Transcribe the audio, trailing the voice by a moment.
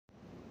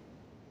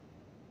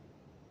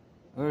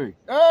Hey,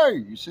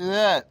 hey, you see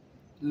that?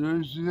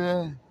 You see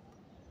that?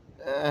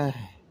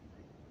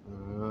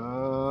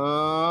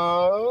 Oh,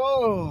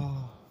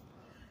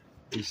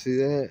 you see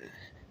that?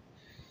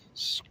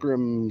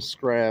 Scramulous,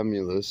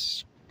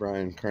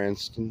 Bryan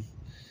Cranston,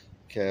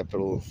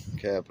 capitalist,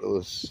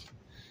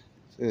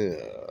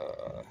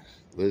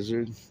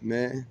 lizard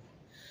man,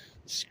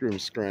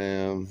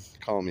 Scram,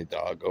 call me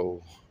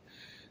Doggo.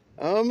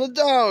 I'm a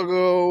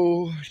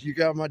Doggo. You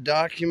got my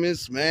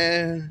documents,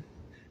 man.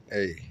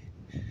 Hey,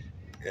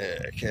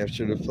 yeah,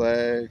 capture the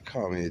flag,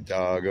 call me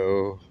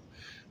Doggo.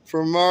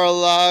 From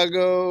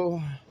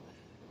Maralago,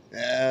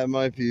 yeah, it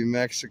might be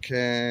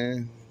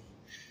Mexican.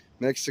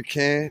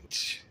 Mexican.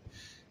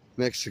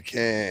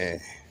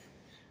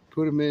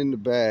 Put him in the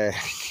bag.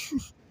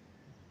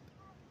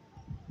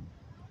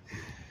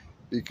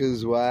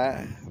 Because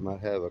why? I might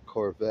have a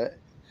Corvette.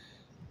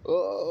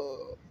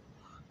 Oh,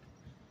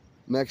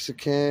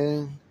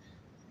 Mexican.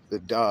 The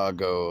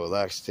Doggo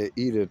likes to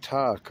eat a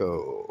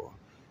taco.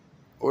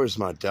 Where's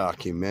my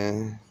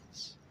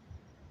documents?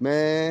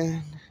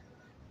 Man,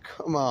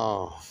 come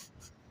on.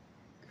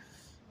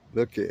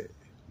 Look at it.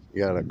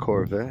 You got a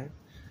Corvette?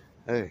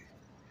 Hey,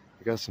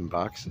 you got some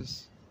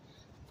boxes?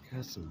 You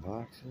got some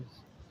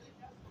boxes?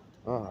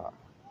 Ah.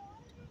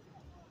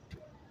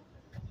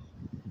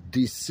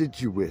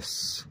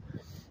 Deciduous.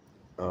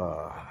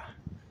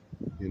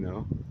 You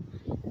know?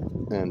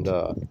 And,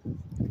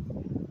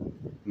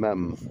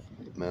 mem.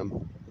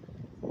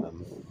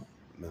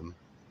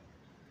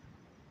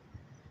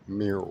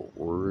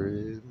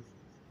 Mirrored.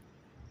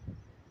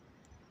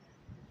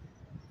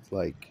 It's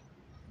like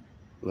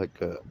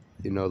a,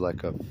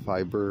 like a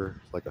fiber,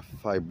 like a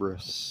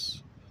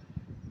fibrous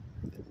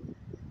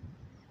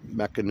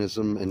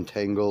mechanism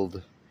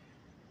entangled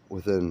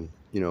within,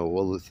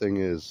 well, the thing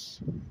is,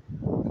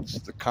 it's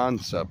the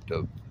concept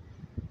of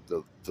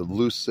the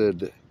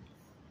lucid,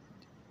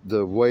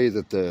 the way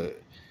that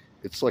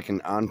it's like an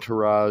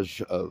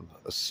entourage of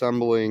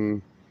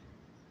assembling.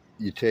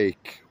 You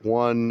take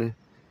one,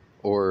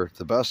 or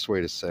the best way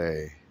to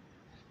say,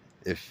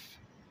 if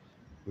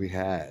we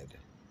had,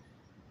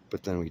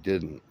 but then we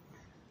didn't.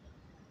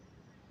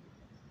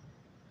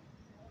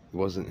 It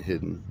wasn't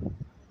hidden.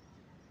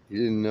 You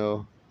didn't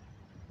know.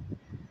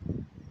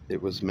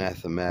 It was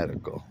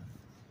mathematical.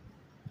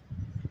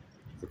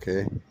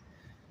 Okay?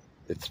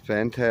 It's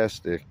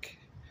fantastic.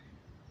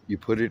 You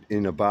put it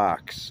in a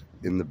box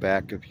in the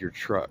back of your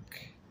truck.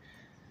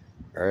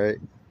 All right?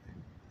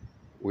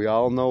 We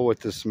all know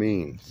what this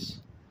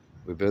means.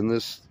 We've been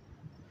this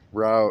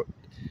route.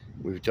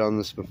 We've done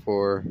this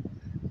before.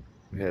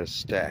 We had a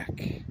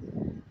stack.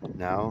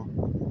 Now,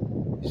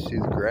 you see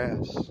the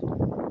grass.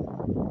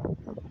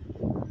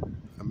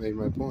 I made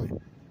my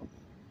point.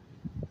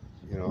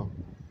 You're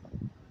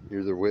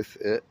either with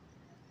it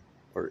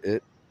or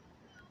it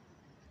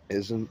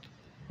isn't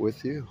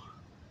with you.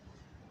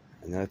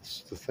 And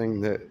that's the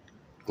thing that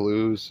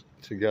glues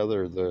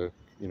together the,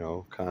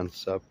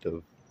 concept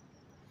of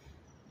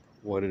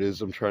what it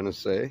is I'm trying to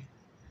say.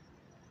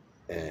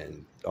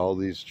 And all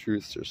these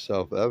truths are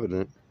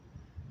self-evident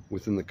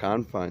within the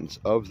confines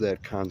of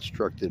that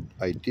constructed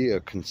idea,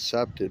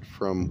 concepted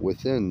from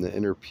within the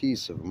inner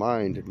peace of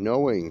mind,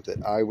 knowing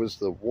that I was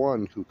the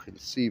one who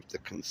conceived the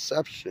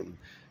conception.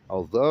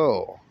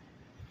 Although,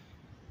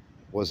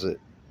 was it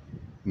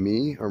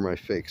me or my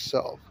fake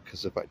self?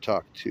 Because if I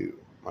talk to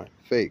my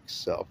fake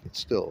self, it's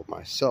still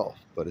myself.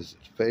 But is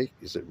it fake?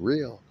 Is it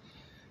real?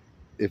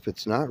 If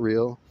it's not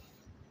real,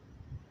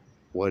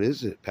 what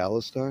is it?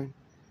 Palestine?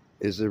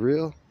 Is it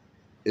real?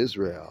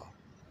 Israel.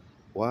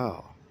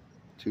 Wow.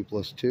 2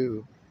 +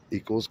 2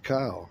 =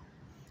 cow.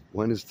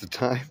 When is the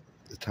time?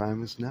 The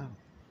time is now.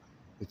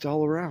 It's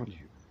all around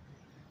you.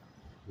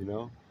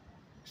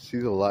 See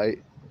the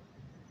light?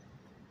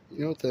 You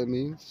know what that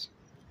means?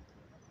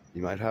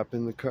 You might hop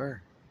in the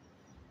car.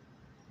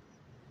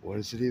 What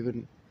is it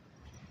even?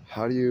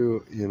 How do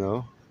you,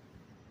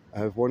 I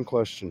have one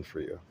question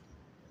for you.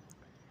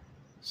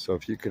 So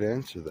if you could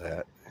answer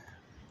that,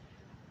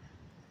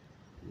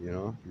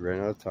 you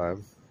ran out of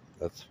time,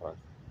 that's fine.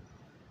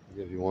 I'll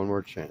give you one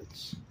more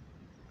chance.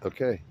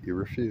 Okay, you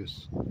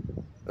refuse.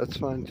 That's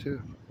fine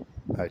too.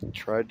 I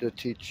tried to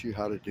teach you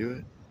how to do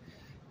it.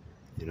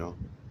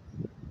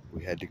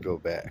 We had to go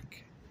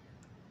back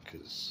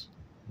because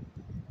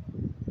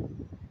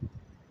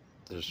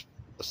there's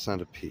a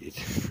centipede,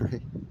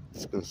 right?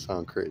 It's going to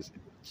sound crazy.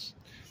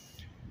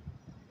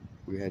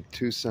 We had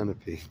 2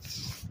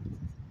 centipedes.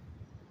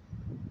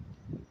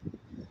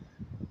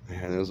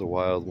 Man, it was a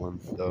wild one,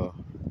 though.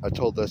 I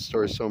told that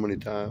story so many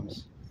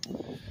times.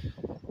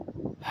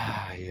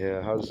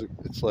 Yeah, how does it?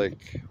 It's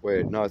like,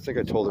 wait, no, I think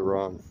I told it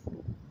wrong.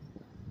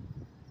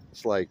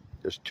 It's like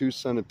there's 2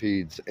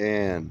 centipedes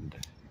and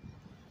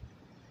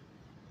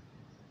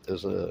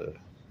there's a,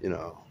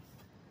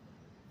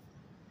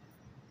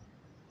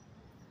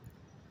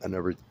 and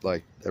every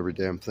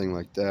damn thing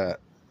like that.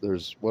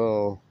 There's,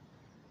 well,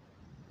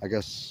 I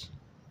guess,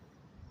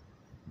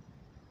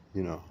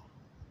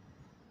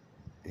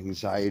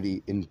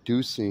 anxiety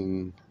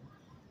inducing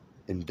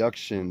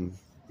induction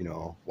You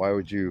know, why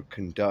would you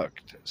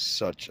conduct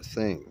such a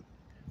thing?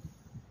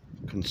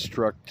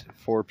 Construct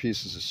 4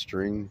 pieces of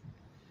string?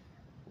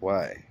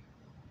 Why?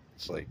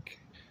 It's like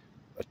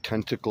a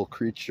tentacle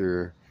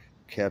creature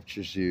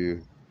captures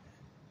you,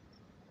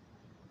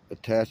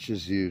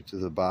 attaches you to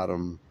the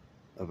bottom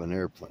of an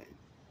airplane.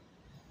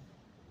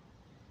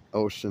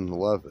 Ocean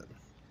 11.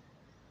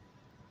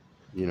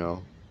 You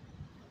know?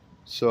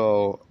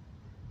 So,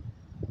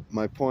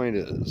 my point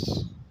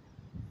is,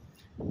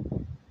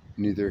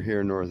 neither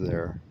here nor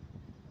there.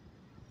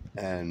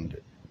 And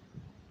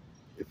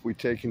if we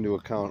take into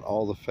account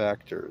all the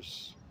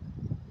factors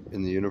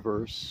in the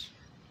universe,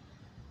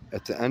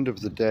 at the end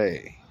of the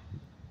day,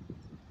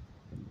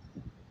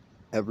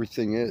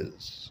 everything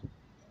is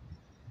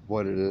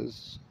what it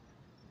is,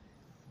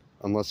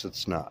 unless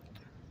it's not.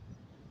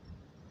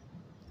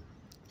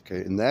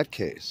 Okay, in that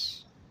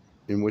case,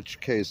 in which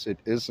case it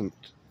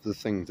isn't the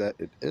thing that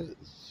it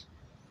is,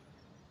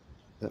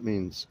 that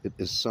means it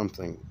is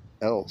something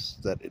else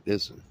that it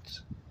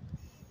isn't.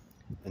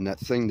 And that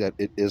thing that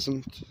it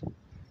isn't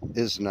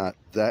is not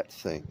that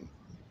thing.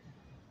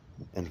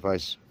 And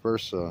vice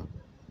versa,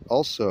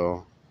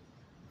 also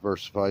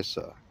verse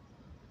versa.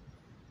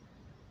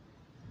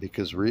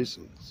 Because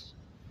reasons.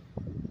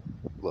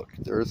 Look,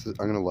 the earth is,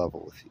 I'm going to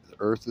level with you. The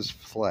earth is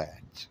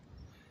flat.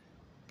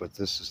 But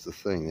this is the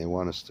thing. They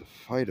want us to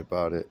fight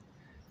about it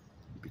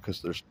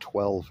because there's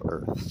 12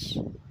 earths.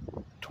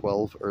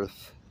 12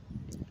 earth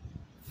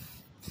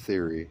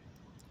theory,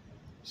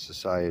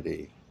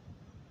 society.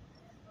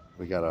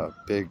 We got a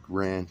big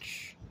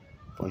ranch,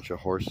 a bunch of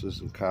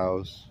horses and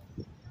cows.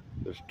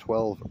 There's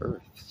 12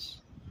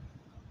 earths.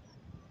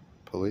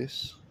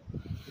 Police?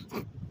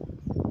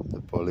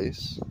 The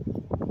police?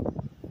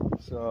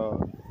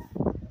 So,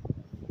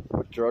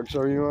 what drugs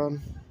are you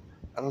on?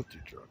 I don't do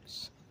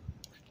drugs.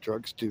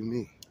 Drugs do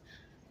me.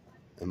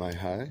 Am I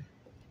high?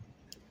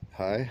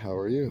 Hi, how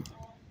are you?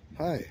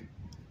 Hi.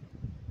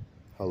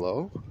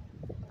 Hello?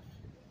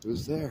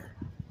 Who's there?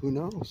 Who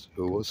knows?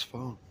 Who was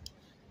phone?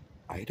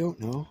 I don't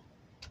know.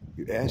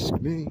 You ask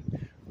me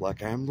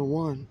like I'm the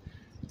one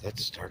that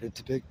started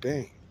the Big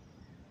Bang.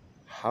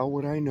 How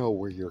would I know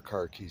where your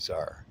car keys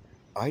are?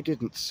 I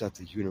didn't set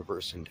the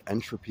universe and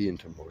entropy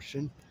into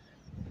motion.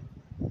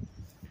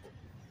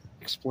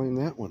 Explain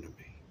that one to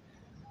me.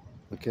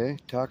 Okay?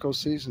 Taco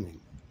seasoning.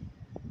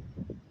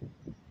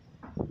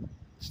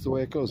 It's the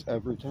way it goes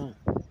every time.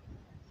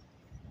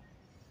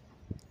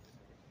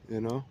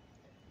 You know?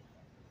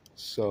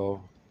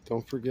 So,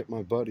 don't forget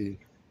my buddy.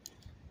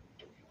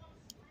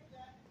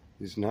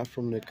 He's not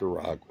from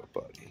Nicaragua,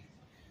 buddy.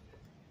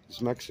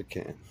 He's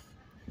Mexican.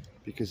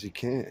 Because he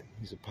can.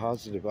 He's a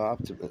positive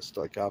optimist,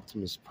 like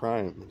Optimus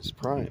Prime in his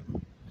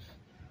prime.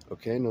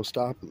 Okay? No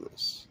stopping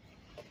this.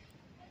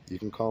 You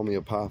can call me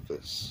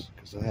Apophis,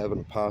 because I have an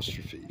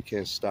apostrophe. You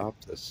can't stop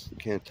this. You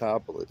can't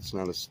topple it. It's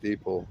not a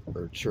steeple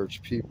or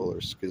church people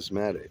or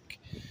schismatic.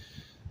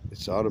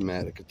 It's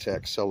automatic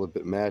attack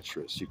celibate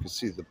mattress. You can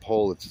see the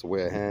pole. It's the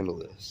way I handle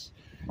this.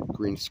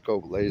 Green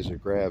scope laser,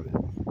 grab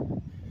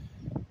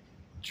it.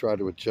 Try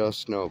to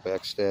adjust, no,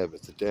 backstab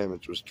it. The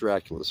damage was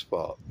Dracula's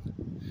fault.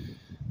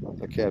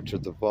 I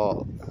captured the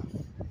vault.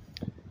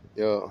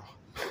 Yo.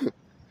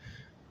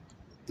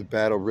 The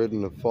battle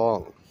ridden have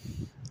fallen.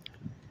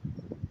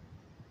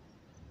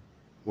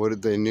 What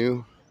did they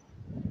know?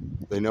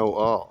 They know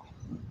all.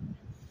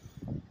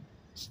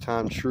 Is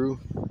time true?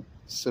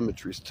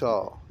 Symmetry's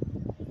tall.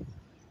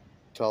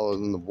 Taller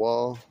than the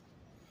wall.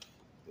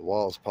 The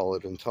wall's taller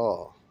than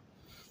tall.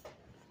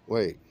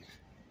 Wait.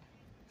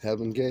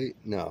 Heaven Gate?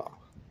 No.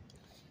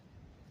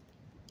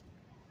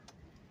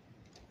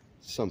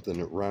 Something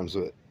that rhymes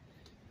with.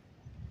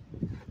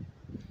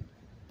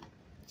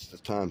 It's the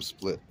time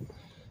split.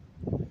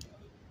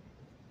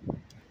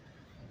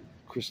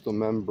 Crystal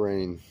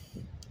membrane.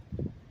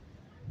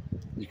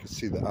 You can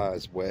see the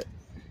eyes wet.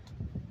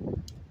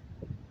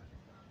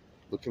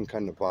 Looking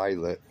kind of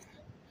violet.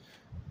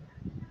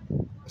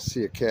 I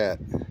see a cat.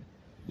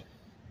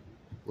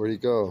 Where'd he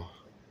go?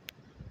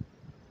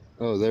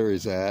 Oh, there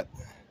he's at.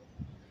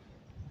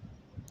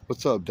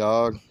 What's up,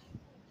 dog?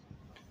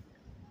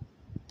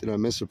 Did I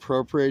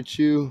misappropriate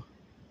you?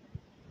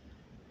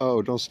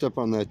 Oh, don't step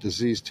on that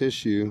diseased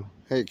tissue.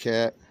 Hey,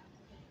 cat.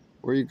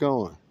 Where you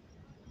going?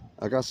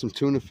 I got some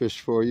tuna fish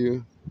for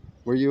you.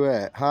 Where you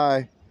at?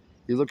 Hi.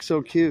 You look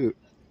so cute.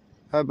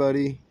 Hi,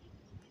 buddy.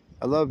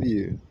 I love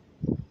you.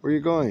 Where you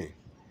going?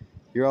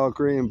 You're all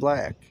gray and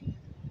black.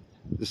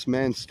 This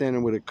man's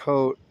standing with a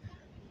coat,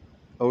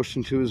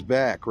 ocean to his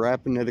back,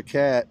 rapping at a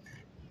cat.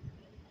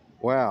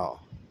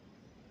 Wow.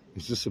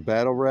 Is this a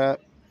battle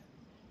rap?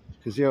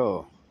 Because,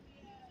 yo,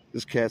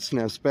 this cat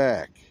snaps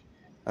back.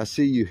 I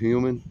see you,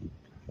 human.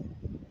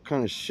 What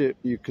kind of shit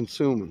you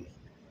consuming?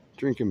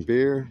 Drinking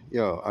beer?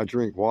 Yo, I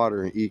drink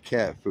water and eat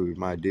cat food,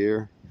 my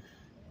dear.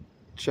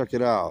 Check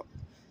it out.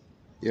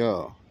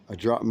 Yo, I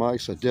drop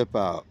mics, I dip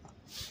out.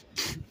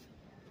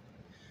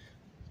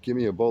 Give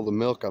me a bowl of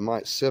milk, I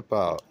might sip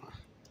out.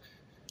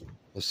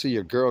 I see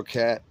your girl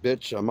cat,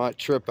 bitch, I might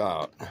trip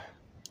out.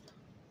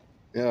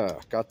 Yeah,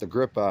 got the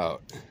grip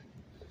out.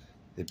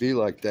 It'd be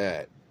like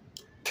that.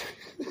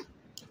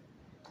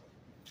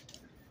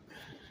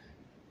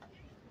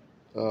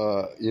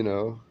 You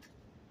know,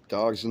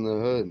 dogs in the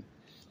hood.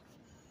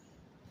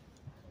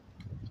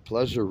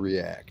 Pleasure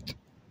react.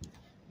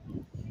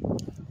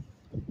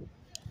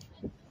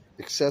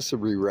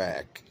 Accessory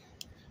rack.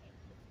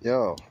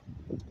 Yo.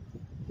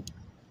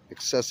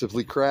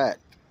 Excessively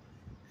cracked.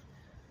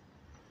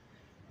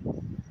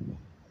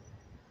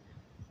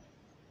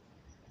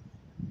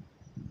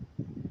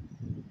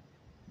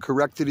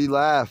 Corrected, he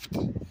laughed.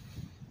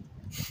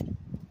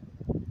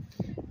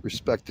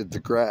 Respected the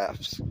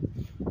graphs.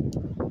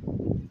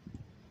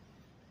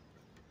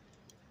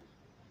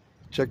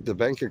 Check the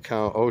bank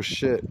account. Oh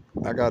shit,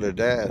 I got a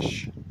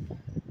dash.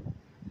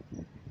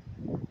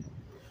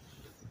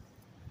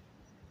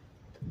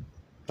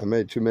 I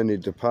made too many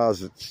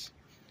deposits.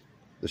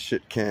 The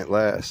shit can't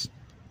last.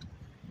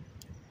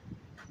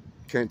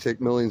 Can't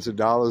take millions of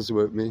dollars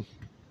with me.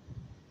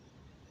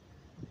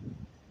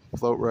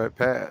 Float right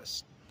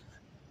past.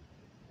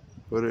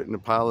 Put it in a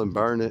pile and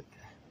burn it.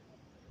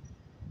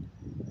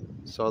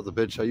 Saw the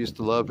bitch I used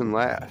to love and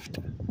laughed.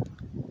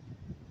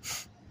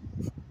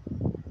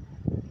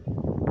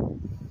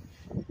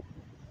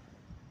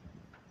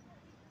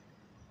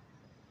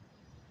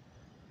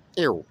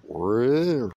 Ew.